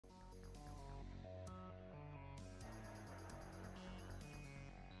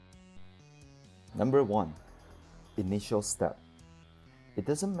Number 1. Initial step. It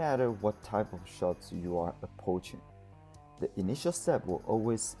doesn't matter what type of shots you are approaching. The initial step will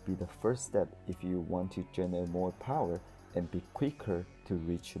always be the first step if you want to generate more power and be quicker to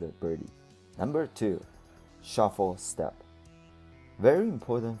reach the birdie. Number 2. Shuffle step. Very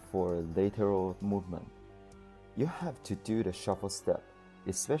important for lateral movement. You have to do the shuffle step,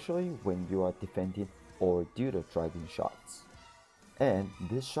 especially when you are defending or do the driving shots. And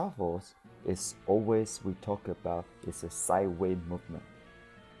this shuffles is always we talk about is a sideways movement.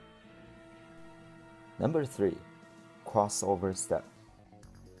 Number 3. Crossover step.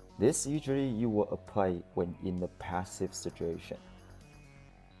 This usually you will apply when in a passive situation.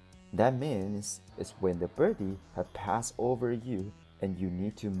 That means it's when the birdie has passed over you and you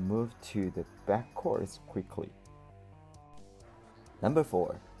need to move to the back course quickly. Number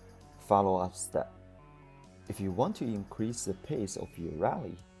 4. Follow-up step. If you want to increase the pace of your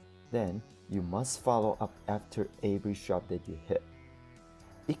rally, then you must follow up after every shot that you hit.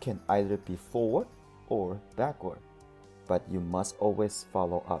 It can either be forward or backward, but you must always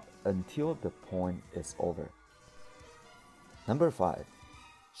follow up until the point is over. Number 5.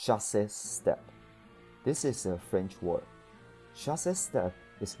 Chasse Step. This is a French word. Chasse Step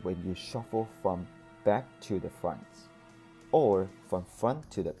is when you shuffle from back to the front, or from front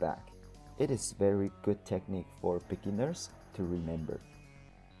to the back. It is very good technique for beginners to remember.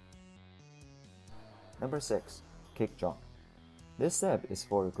 Number 6. Kick jump. This step is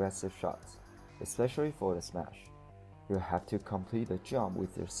for aggressive shots, especially for the smash. You have to complete the jump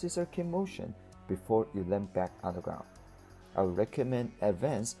with your scissor kick motion before you land back on the ground. I would recommend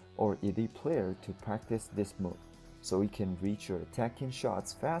advanced or elite player to practice this move, so you can reach your attacking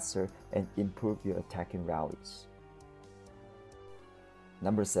shots faster and improve your attacking rallies.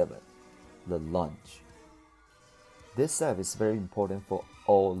 Number 7. The lunge. This step is very important for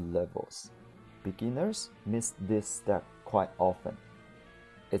all levels. Beginners miss this step quite often.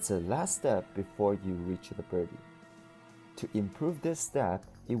 It's the last step before you reach the birdie. To improve this step,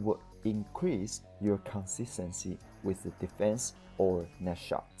 it will increase your consistency with the defense or net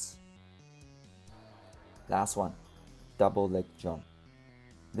shots. Last one, double leg jump.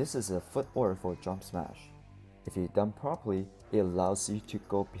 This is a footwork for jump smash. If you done properly, it allows you to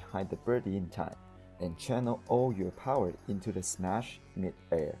go behind the birdie in time and channel all your power into the smash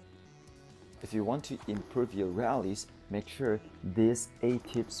mid-air. If you want to improve your rallies, make sure these 8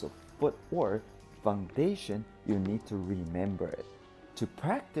 tips of footwork foundation you need to remember it. To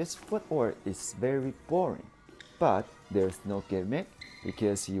practice footwork is very boring, but there's no gimmick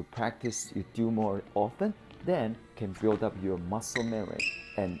because you practice, you do more often, then can build up your muscle memory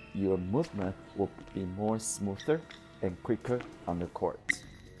and your movement will be more smoother and quicker on the court.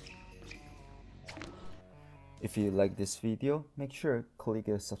 If you like this video, make sure click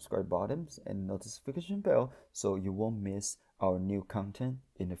the subscribe button and notification bell so you won't miss our new content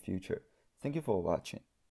in the future. Thank you for watching.